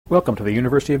Welcome to the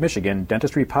University of Michigan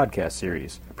Dentistry Podcast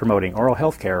Series, promoting oral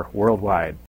health care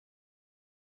worldwide.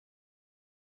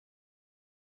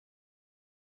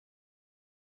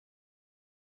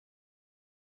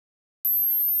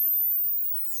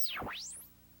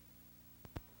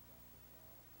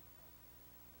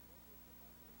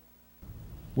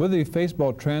 With the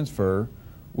Facebow transfer,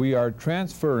 we are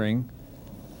transferring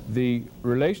the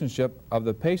relationship of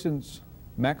the patient's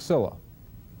maxilla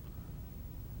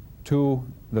to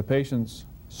the patient's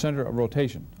center of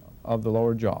rotation of the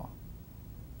lower jaw,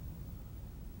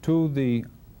 to the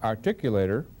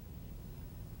articulator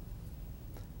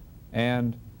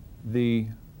and the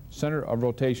center of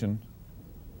rotation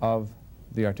of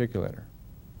the articulator.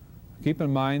 Keep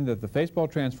in mind that the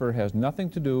Facebow transfer has nothing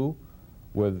to do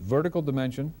with vertical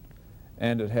dimension,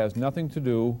 and it has nothing to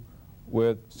do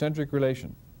with centric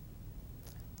relation.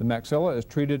 The maxilla is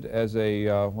treated as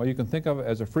a, what you can think of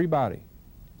as a free body.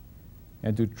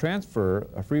 And to transfer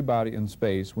a free body in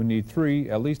space, we need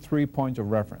at least three points of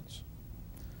reference.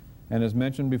 And as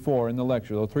mentioned before in the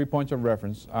lecture, those 3 points of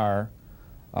reference are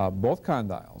both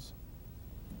condyles,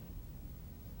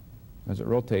 as it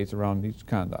rotates around each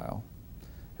condyle.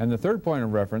 And the third point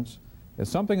of reference is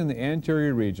something in the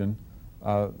anterior region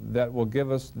that will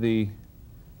give us the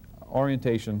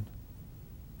orientation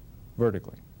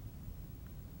vertically.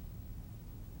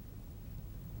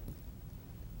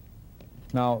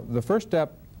 Now, the first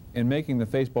step in making the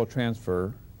Facebow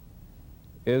transfer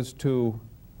is to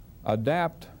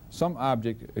adapt some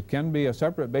object. It can be a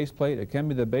separate base plate. It can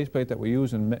be the base plate that we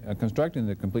use in constructing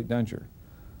the complete denture.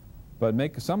 But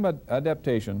make some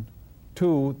adaptation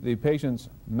to the patient's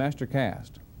master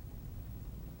cast.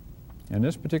 In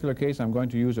this particular case, I'm going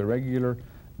to use a regular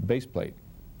base plate.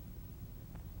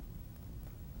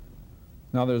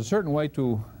 Now, there's a certain way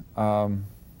to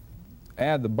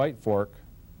add the bite fork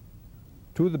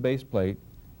to the base plate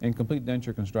in complete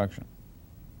denture construction.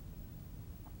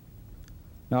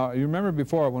 Now, you remember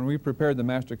before when we prepared the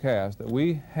master cast that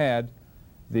we had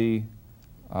the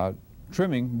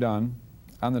trimming done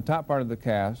on the top part of the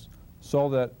cast so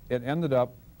that it ended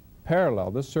up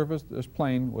parallel. This surface, this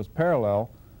plane, was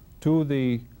parallel to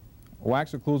the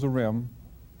wax occlusal rim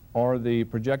or the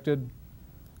projected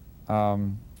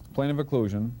plane of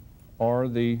occlusion or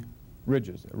the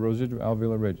ridges, residual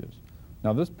alveolar ridges.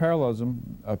 Now, this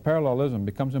parallelism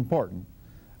becomes important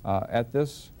at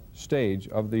this stage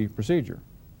of the procedure.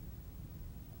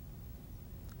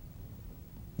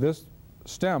 This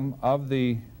stem of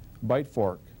the bite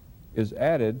fork is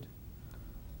added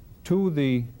to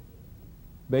the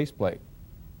base plate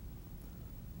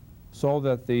so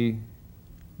that the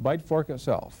bite fork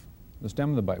itself, the stem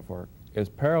of the bite fork, is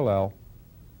parallel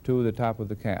to the top of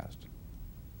the cast.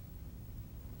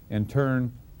 In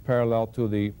turn, parallel to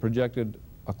the projected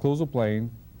occlusal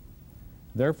plane.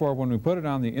 Therefore, when we put it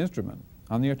on the instrument,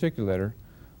 on the articulator,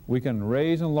 we can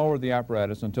raise and lower the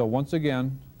apparatus until once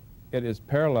again it is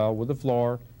parallel with the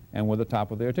floor and with the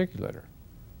top of the articulator.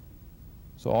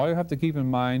 So all you have to keep in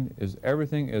mind is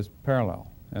everything is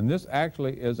parallel. And this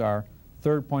actually is our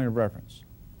third point of reference,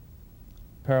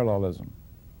 parallelism.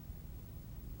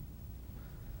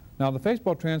 Now, the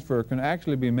Facebow transfer can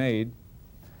actually be made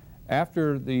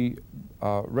after the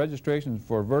registrations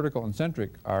for vertical and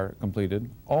centric are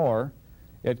completed, or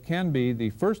it can be the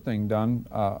first thing done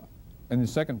in the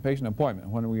second patient appointment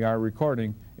when we are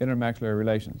recording intermaxillary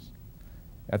relations.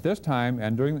 At this time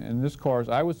and in this course,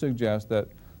 I would suggest that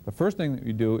the first thing that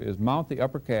you do is mount the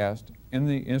upper cast in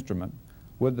the instrument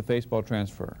with the Facebow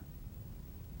transfer.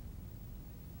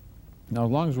 Now,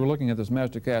 as long as we're looking at this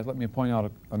master cast, let me point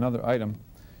out another item.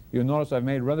 You'll notice I've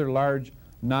made rather large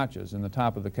notches in the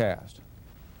top of the cast.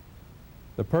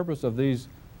 The purpose of these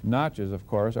notches, of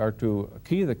course, are to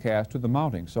key the cast to the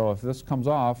mounting. So if this comes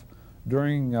off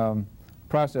during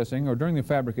processing or during the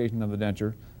fabrication of the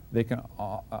denture, they can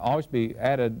always be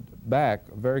added back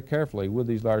very carefully with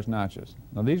these large notches.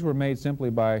 Now, these were made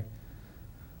simply by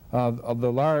of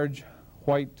the large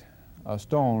white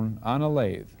stone on a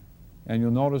lathe, and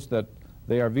you'll notice that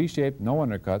they are V-shaped, no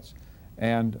undercuts,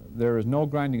 and there is no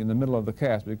grinding in the middle of the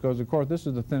cast because, of course, this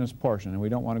is the thinnest portion and we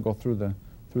don't want to go through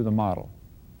the model.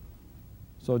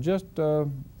 So just 3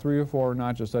 or 4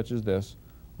 notches such as this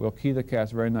will key the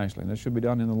cast very nicely, and this should be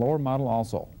done in the lower model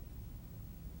also.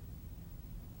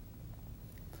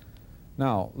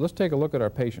 Now, let's take a look at our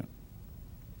patient.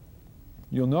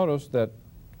 You'll notice that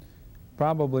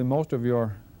probably most of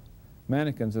your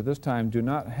mannequins at this time do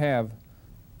not have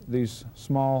these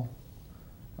small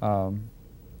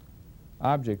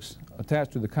objects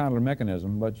attached to the condylar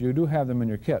mechanism, but you do have them in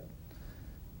your kit.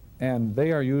 And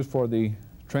they are used for the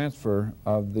transfer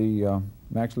of the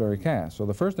maxillary cast. So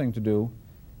the first thing to do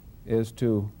is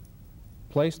to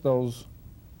place those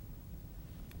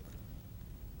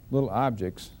little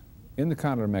objects in the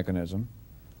condylar mechanism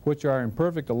which are in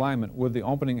perfect alignment with the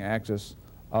opening axis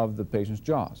of the patient's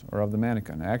jaws or of the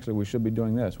mannequin. Actually, we should be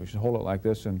doing this. We should hold it like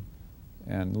this and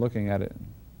looking at it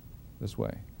this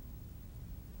way.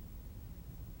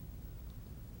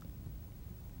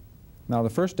 Now, the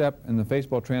first step in the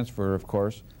Facebow transfer, of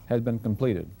course, has been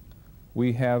completed.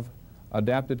 We have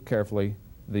adapted carefully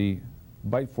the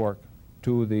bite fork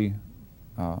to the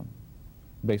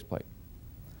base plate.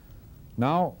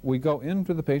 Now we go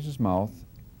into the patient's mouth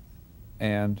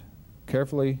and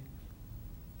carefully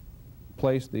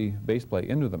place the base plate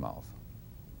into the mouth.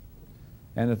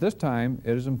 And at this time,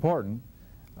 it is important,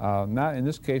 not in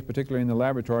this case particularly in the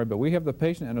laboratory, but we have the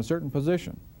patient in a certain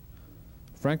position.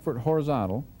 Frankfurt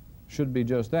horizontal should be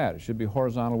just that. It should be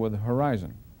horizontal with the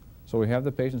horizon. So we have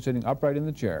the patient sitting upright in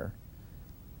the chair,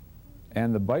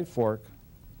 and the bite fork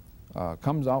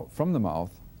comes out from the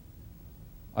mouth,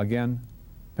 again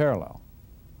parallel.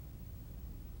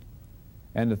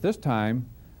 And at this time,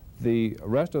 the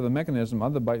rest of the mechanism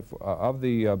of the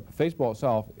Facebow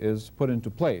itself is put into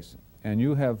place. And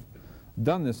you have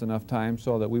done this enough times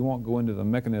so that we won't go into the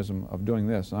mechanism of doing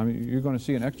this. I mean, you're going to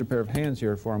see an extra pair of hands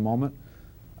here for a moment,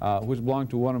 which belong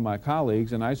to one of my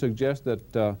colleagues, and I suggest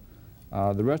that the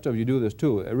rest of you do this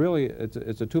too.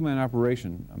 It's a two-man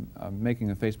operation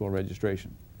making a Facebow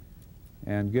registration.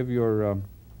 And give your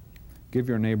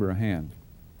neighbor a hand.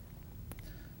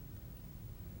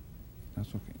 That's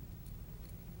okay.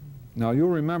 Now you'll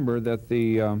remember that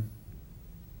the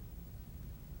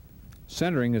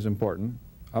centering is important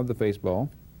of the Facebow.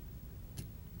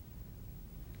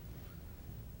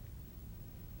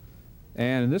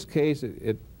 And in this case,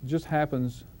 it just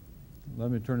happens, let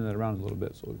me turn that around a little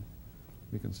bit so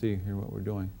we can see here what we're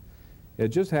doing. It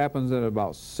just happens that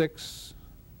about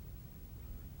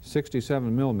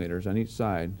 67 millimeters on each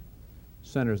side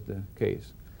centers the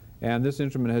case. And this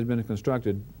instrument has been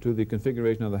constructed to the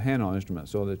configuration of the hand-on instrument,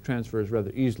 so that it transfers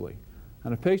rather easily.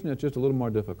 On a patient, it's just a little more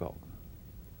difficult.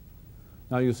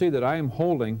 Now you'll see that I am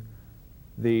holding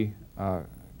the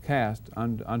cast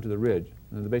onto the ridge,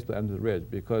 the base plate onto the ridge,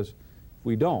 because if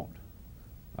we don't,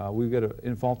 we get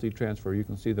a faulty transfer. You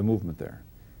can see the movement there.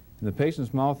 In the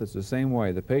patient's mouth, it's the same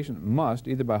way. The patient must,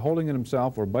 either by holding it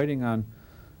himself or biting on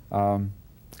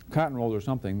cotton rolls or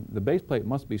something, the base plate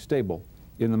must be stable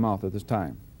in the mouth at this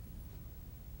time.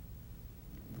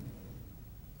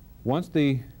 Once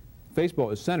the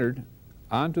Facebow is centered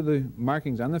onto the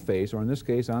markings on the face, or in this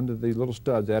case onto the little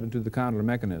studs added to the condylar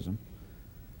mechanism,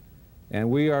 and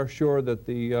we are sure that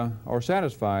or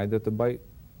satisfied that the bite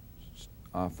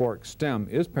fork stem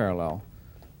is parallel,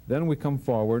 then we come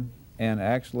forward and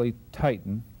actually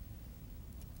tighten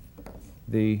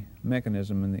the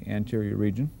mechanism in the anterior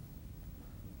region.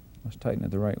 Let's tighten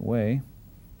it the right way.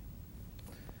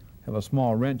 Have a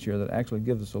small wrench here that actually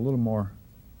gives us a little more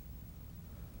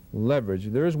leverage.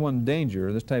 There is one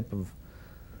danger, this type of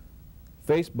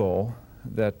Facebow,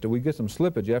 that we get some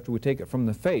slippage after we take it from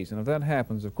the face, and if that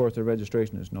happens, of course, the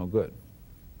registration is no good.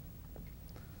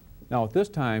 Now at this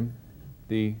time,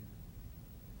 the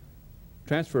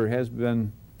transfer has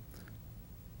been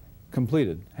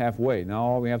completed halfway. Now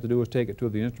all we have to do is take it to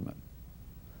the instrument.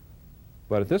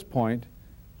 But at this point,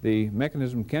 the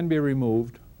mechanism can be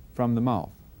removed from the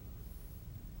mouth.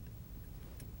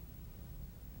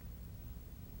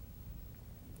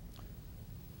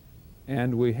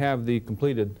 And we have the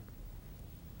completed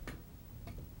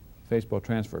Facebow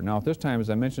transfer. Now at this time, as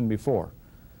I mentioned before,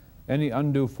 any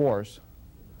undue force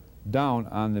down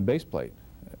on the base plate,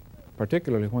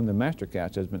 particularly when the master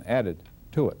cast has been added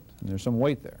to it, and there's some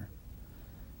weight there.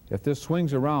 If this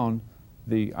swings around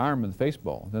the arm of the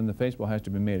Facebow, then the Facebow has to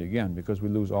be made again because we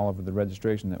lose all of the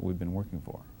registration that we've been working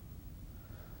for.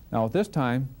 Now at this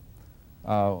time,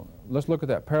 let's look at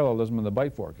that parallelism of the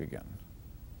bite fork again.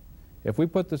 If we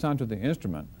put this onto the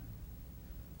instrument,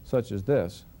 such as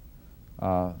this,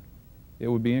 it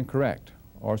would be incorrect.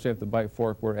 Or say if the bite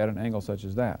fork were at an angle such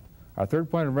as that. Our third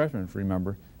point of reference,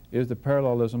 remember, is the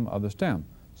parallelism of the stem.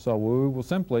 So we will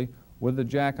simply, with the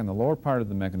jack on the lower part of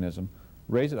the mechanism,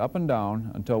 raise it up and down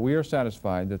until we are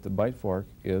satisfied that the bite fork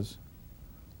is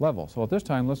level. So at this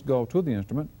time, let's go to the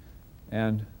instrument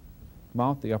and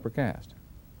mount the upper cast.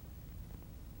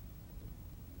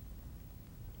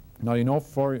 Now you know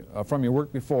from your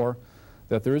work before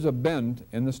that there is a bend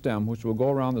in the stem which will go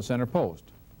around the center post.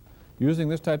 Using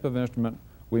this type of instrument,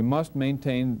 we must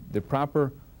maintain the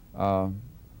proper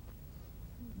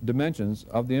dimensions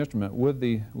of the instrument with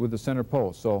the center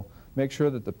post. So make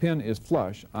sure that the pin is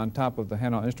flush on top of the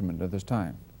hand-on instrument at this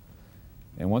time.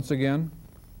 And once again,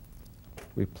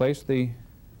 we place the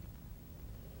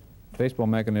Facebow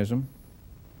mechanism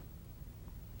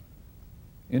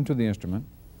into the instrument.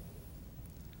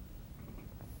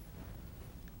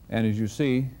 And as you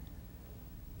see,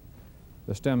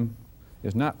 the stem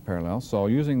is not parallel, so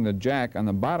using the jack on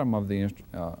the bottom of the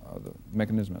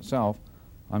mechanism itself,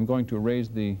 I'm going to raise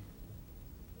the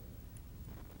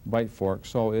bite fork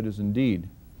so it is indeed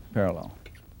parallel.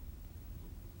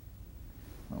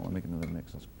 I'll make another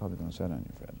mix. That's probably going to set on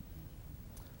you, Fred.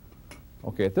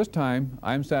 Okay, at this time,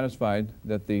 I'm satisfied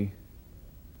that the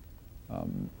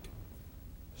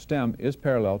stem is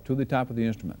parallel to the top of the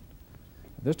instrument.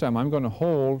 At this time, I'm going to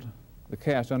hold the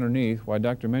cast underneath while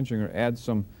Dr. Menchinger adds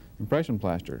some impression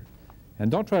plaster.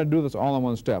 And don't try to do this all in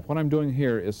one step. What I'm doing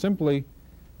here is simply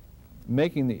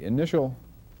making the initial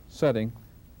setting,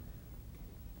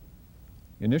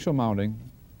 initial mounting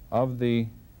of the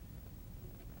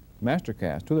master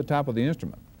cast to the top of the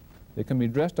instrument. It can be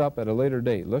dressed up at a later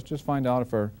date. Let's just find out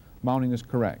if our mounting is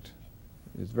correct.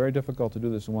 It's very difficult to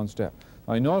do this in one step.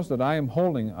 Now, you notice that I am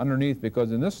holding underneath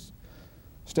because in this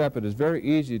step it is very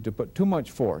easy to put too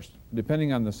much force,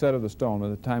 depending on the set of the stone at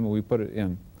the time we put it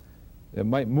in. It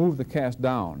might move the cast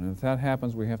down, and if that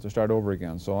happens, we have to start over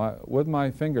again. So with my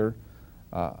finger,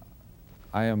 I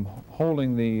am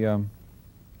holding the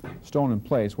stone in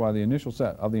place while the initial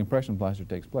set of the impression plaster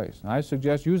takes place. Now, I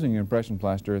suggest using impression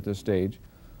plaster at this stage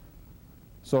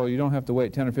so you don't have to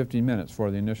wait 10 or 15 minutes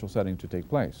for the initial setting to take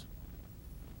place.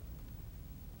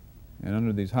 And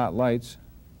under these hot lights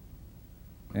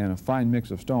and a fine mix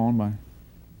of stone by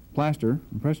plaster,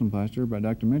 impression plaster by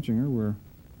Dr. Menchinger, we're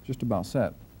just about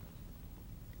set.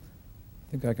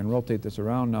 I think I can rotate this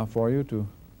around now for you to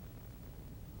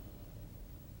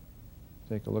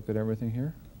take a look at everything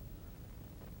here.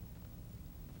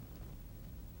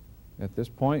 At this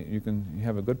point, you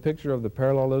have a good picture of the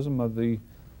parallelism of the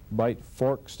bite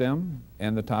fork stem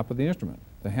and the top of the instrument.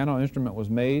 The Hanau instrument was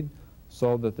made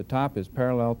so that the top is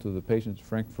parallel to the patient's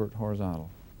Frankfurt horizontal.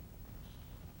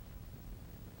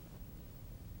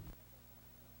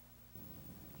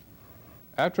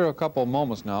 After a couple of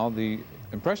moments now, the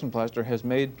impression plaster has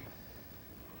made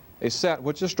a set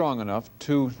which is strong enough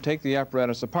to take the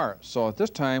apparatus apart. So at this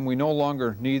time, we no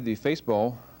longer need the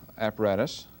Facebow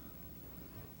apparatus,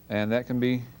 and that can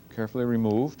be carefully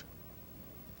removed.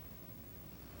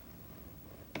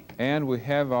 And we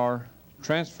have our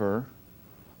transfer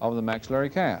of the maxillary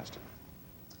cast.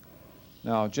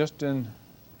 Now, just in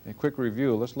a quick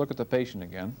review, let's look at the patient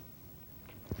again.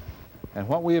 And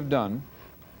what we have done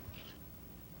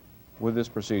with this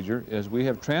procedure is we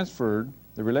have transferred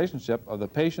the relationship of the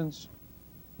patient's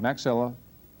maxilla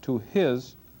to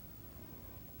his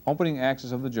opening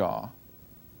axis of the jaw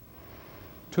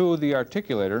to the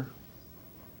articulator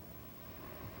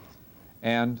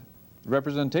and the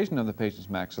representation of the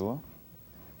patient's maxilla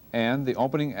and the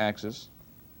opening axis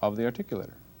of the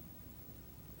articulator.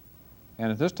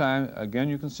 And at this time, again,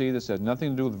 you can see this has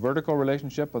nothing to do with the vertical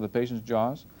relationship of the patient's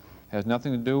jaws, has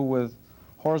nothing to do with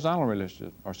horizontal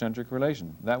relationship or centric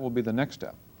relation. That will be the next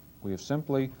step. We have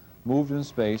simply moved in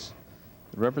space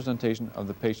the representation of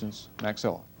the patient's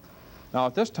maxilla. Now,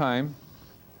 at this time,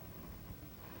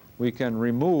 we can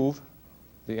remove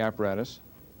the apparatus,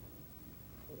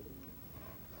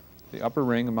 the upper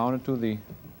ring mounted to the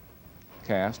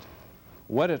cast,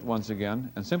 wet it once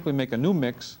again, and simply make a new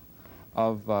mix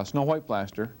of snow white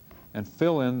plaster and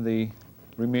fill in the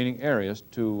remaining areas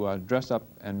to dress up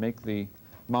and make the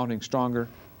mounting stronger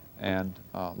and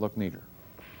look neater.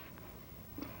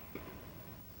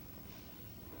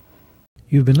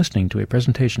 You've been listening to a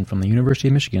presentation from the University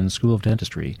of Michigan School of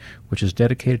Dentistry, which is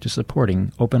dedicated to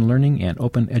supporting open learning and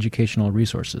open educational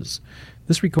resources.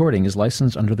 This recording is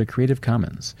licensed under the Creative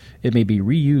Commons. It may be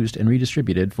reused and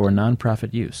redistributed for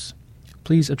nonprofit use.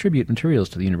 Please attribute materials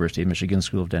to the University of Michigan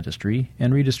School of Dentistry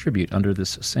and redistribute under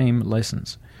this same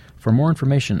license. For more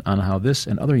information on how this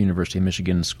and other University of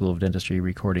Michigan School of Dentistry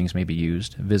recordings may be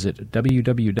used, visit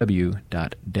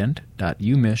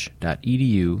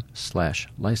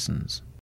www.dent.umich.edu/license.